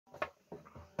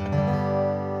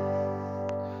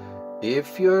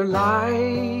If your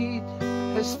light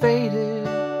has faded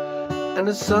and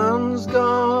the sun's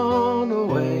gone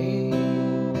away,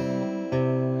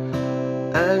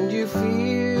 and you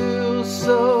feel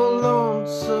so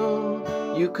lonesome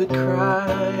you could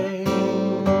cry.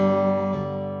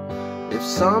 If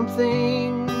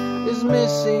something is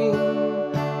missing,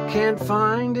 can't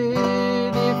find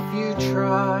it if you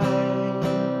try.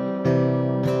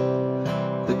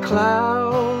 The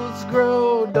clouds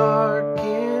grow dark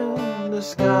in the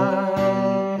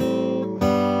sky.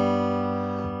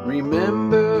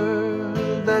 Remember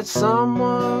that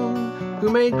someone who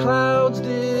made clouds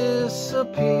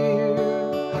disappear.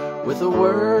 With a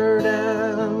word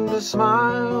and a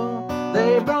smile,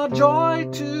 they brought joy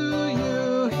to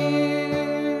you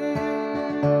here.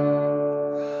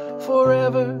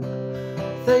 Forever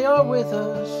they are with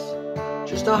us,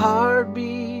 just a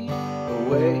heartbeat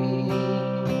away.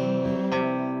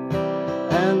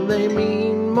 And they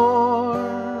mean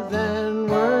more than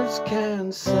words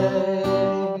can say.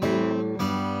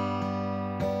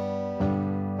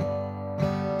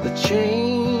 The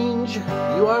change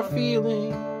you are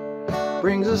feeling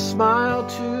brings a smile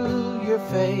to your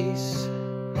face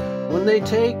when they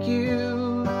take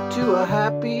you to a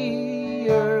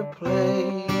happier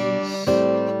place.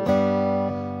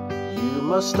 You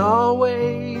must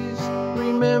always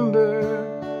remember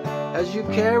as you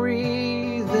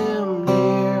carry them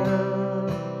near,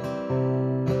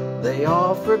 they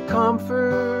offer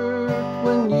comfort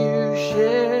when you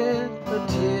shed a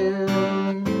tear.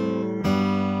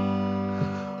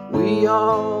 We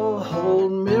all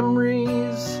hold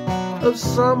memories of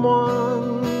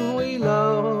someone we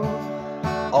love,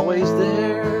 always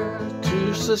there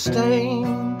to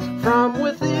sustain from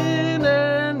within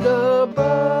and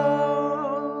above.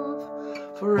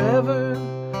 Forever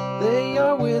they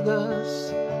are with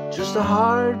us, just a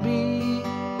heartbeat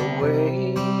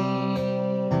away.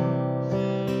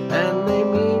 And they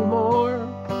mean more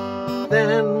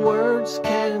than words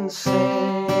can say.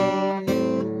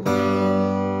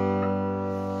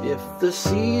 If the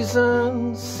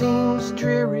season seems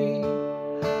dreary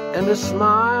and a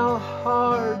smile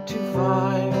hard to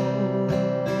find,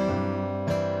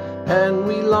 and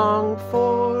we long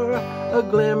for a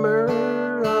glimmer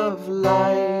of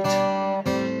light,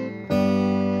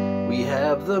 we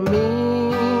have the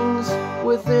means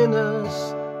within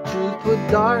us to put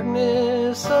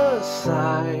darkness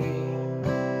aside.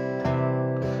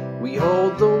 We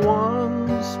hold the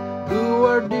ones who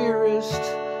are dearest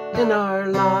in our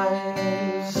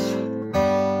lives.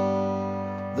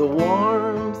 The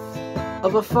warmth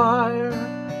of a fire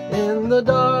in the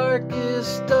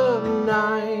darkest of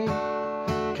night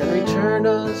can return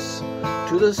us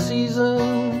to the season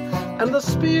and the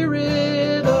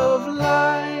spirit of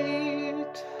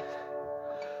light.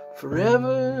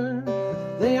 Forever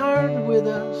they aren't with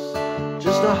us,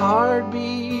 just a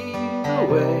heartbeat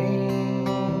away.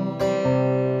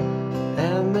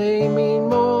 And they mean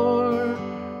more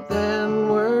than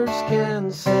words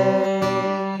can say.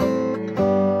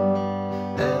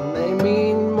 And they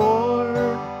mean more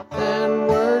than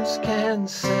words can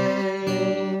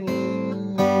say.